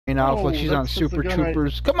now. Look, she's on Super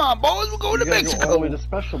Troopers. Come on, boys, we're going to Mexico. Go all the way to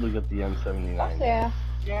special to get the M79. Yeah.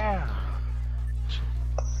 Yeah.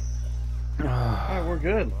 Alright, we're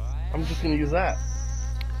good. I'm just gonna use that.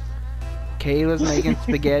 Kayla's making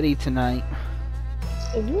spaghetti tonight.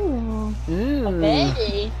 Ooh. Ooh.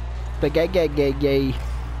 Spaghetti. Spaghetti, gay, gay.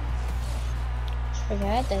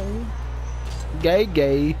 Spaghetti. Gay,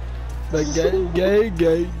 gay. Spaghetti, gay,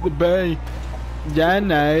 gay. The bay.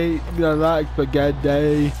 Johnny, I like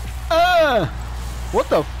spaghetti. What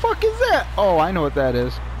the fuck is that? Oh, I know what that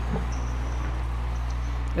is.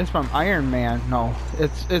 It's from Iron Man. No,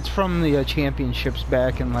 it's from the championships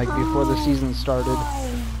back in like before the season started.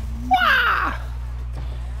 Wah!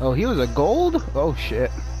 Oh, he was a gold? Oh shit.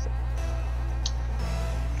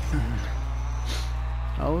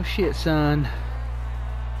 Oh shit, son.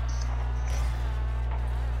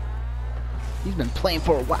 He's been playing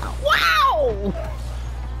for a while. Wow!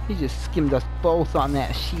 He just skimmed us both on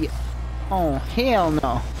that shit. Oh, hell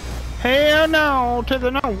no. Hell no to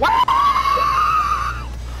the no. Wow!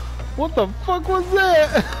 What the fuck was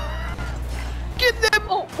that? Get that!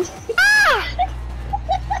 Oh. Ah!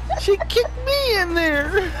 She kicked me in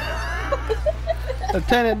there.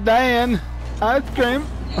 Lieutenant Dan, ice cream.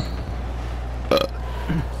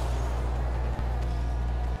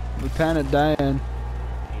 Lieutenant Dan,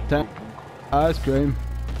 ice cream.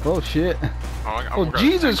 Oh shit! Oh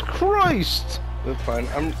Jesus Christ! That's fine.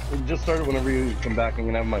 I'm just started whenever you come back. I'm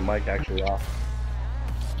gonna have my mic actually off.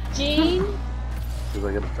 Gene? Because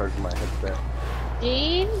I gotta charge my headset.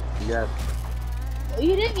 Gene? Yes.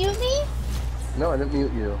 You didn't mute me? No, I didn't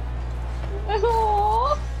mute you.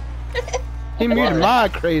 Oh. He muted my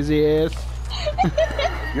crazy ass.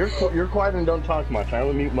 You're quiet and don't talk much. I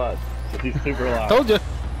only mute Mud. But he's super loud. Told you.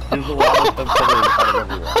 He's the loudest I've ever out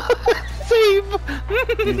of everyone. Steve.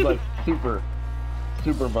 He's like super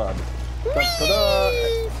Mud. Ta-da!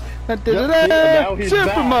 Da-da-da-da. Now he's Super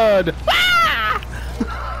back. Mud.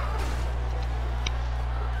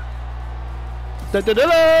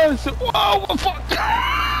 Da-da-da-da. Whoa, fuck.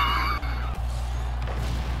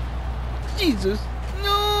 Jesus.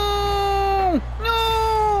 No.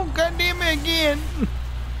 No. God damn it again.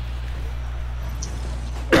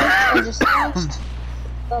 I just lost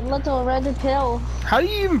the little red pill. How do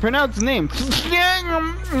you even pronounce his name?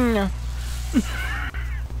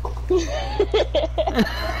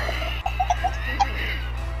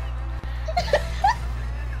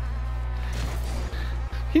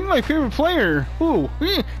 He's my favorite player. Ooh.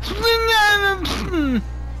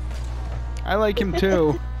 I like him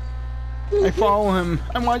too. I follow him.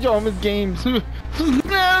 I watch all of his games. Oh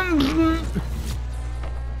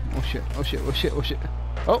shit, oh shit, oh shit, oh shit.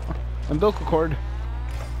 Oh, umbilical cord.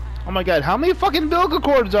 Oh my god, how many fucking umbilical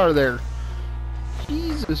cords are there?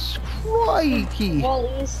 Jesus crikey.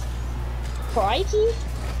 Wally's. Crikey?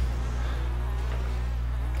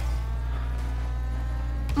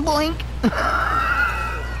 Blink.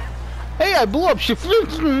 Hey, I blew up shit.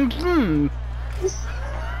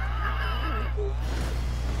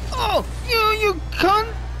 Oh, you cunt!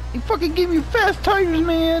 You fucking gave me fast tires,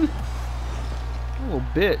 man. You little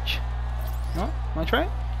bitch. No, wanna try?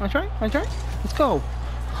 Wanna try? Wanna try? Let's go.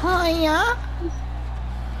 Hiya!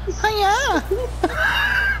 Hiya!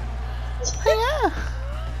 Hiya!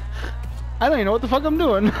 I don't even know what the fuck I'm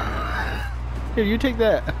doing. Here, you take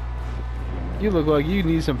that. You look like you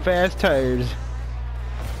need some fast tires.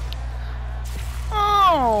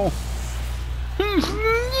 Oh!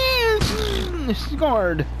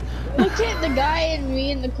 Scored. Look at the guy and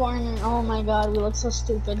me in the corner. Oh my god, we look so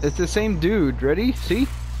stupid. It's the same dude. Ready? See?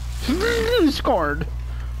 Scored.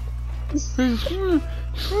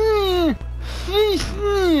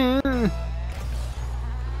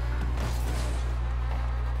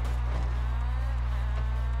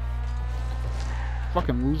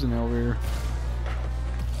 Fucking losing over here.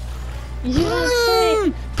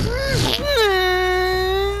 USA!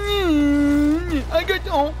 I got.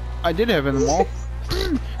 Oh, I did have it in the mall.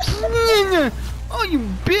 Oh, you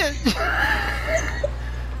bitch!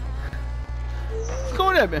 What's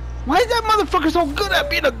going on, man? Why is that motherfucker so good at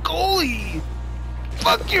being a goalie?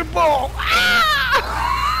 Fuck your ball! Ah!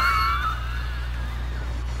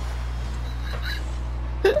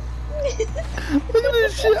 Look at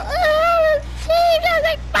this shit! See,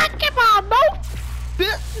 like fuck your ball, no!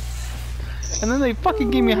 Bitch! And then they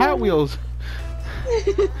fucking gave me Hot Wheels.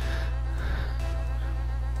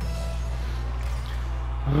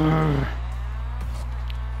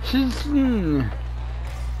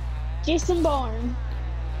 Jason Bourne.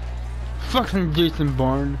 Fucking Jason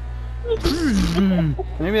Bourne.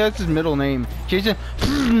 Maybe that's his middle name. Jason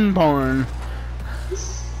Bourne.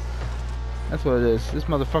 That's what it is. This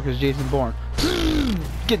motherfucker's Jason Bourne.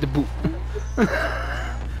 Get the boot.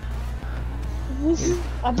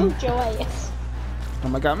 I boot your ass. Oh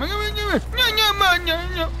my god.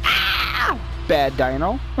 Ah! Bad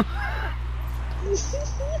dino.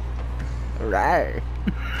 Right.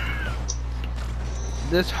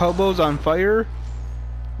 This hobo's on fire?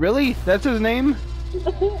 Really? That's his name?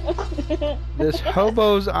 This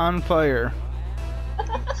hobo's on fire.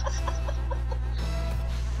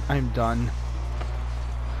 I'm done.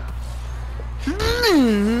 Are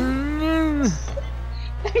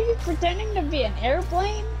you pretending to be an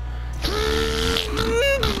airplane?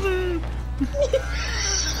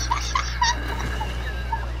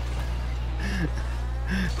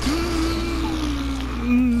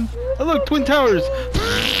 Oh look, Twin Towers!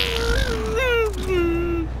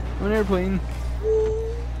 An airplane.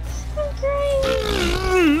 I'm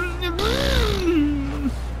crying.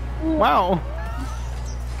 Wow.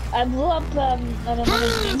 I blew up another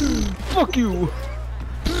thing. Fuck you.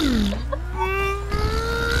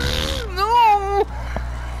 No.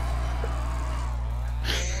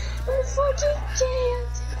 I fucking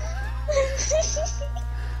can't.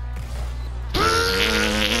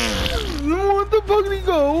 What the fuck did he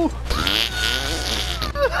go?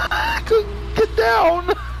 Get down.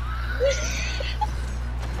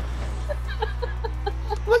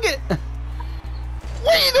 Look at.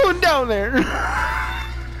 What are you doing down there?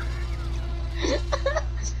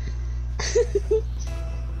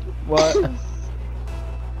 What?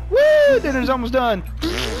 Woo! Dinner's almost done.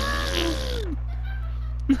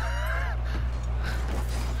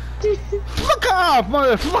 Fuck off,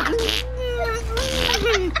 motherfucker!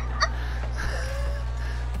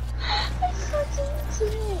 I fucking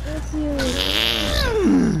can't with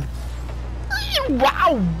you.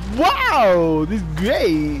 Wow! Wow! This is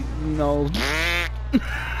great! No.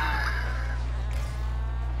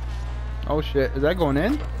 Oh shit, is that going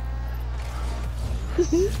in?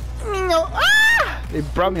 No. Ah! They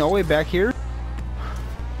brought me all the way back here.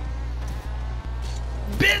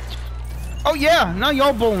 Bitch! Oh yeah, now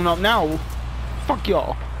y'all blowing up now. Fuck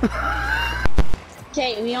y'all.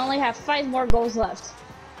 Okay, we only have 5 more goals left.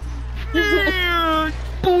 Yeah,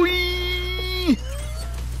 boy!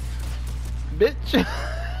 Bitch.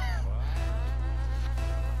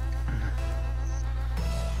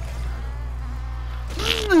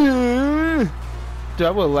 Dude,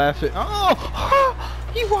 I would laugh at. Oh,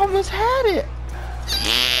 you almost had it.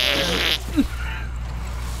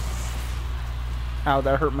 Ow,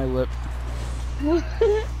 that hurt my lip.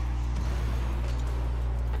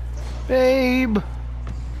 Babe,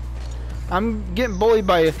 I'm getting bullied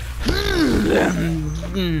by a.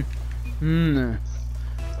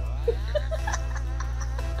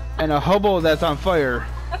 And a hobo that's on fire.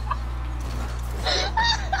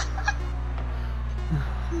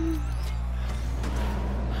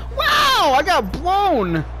 Wow, I got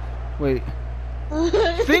blown. Wait.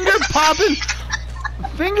 Finger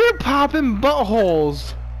popping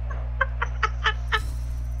buttholes.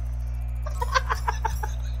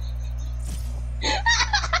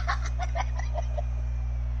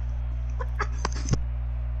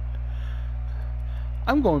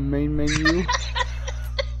 I'm going main menu.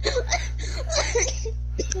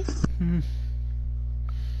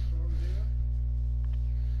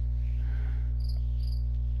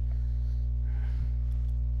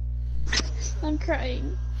 I'm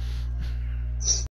crying.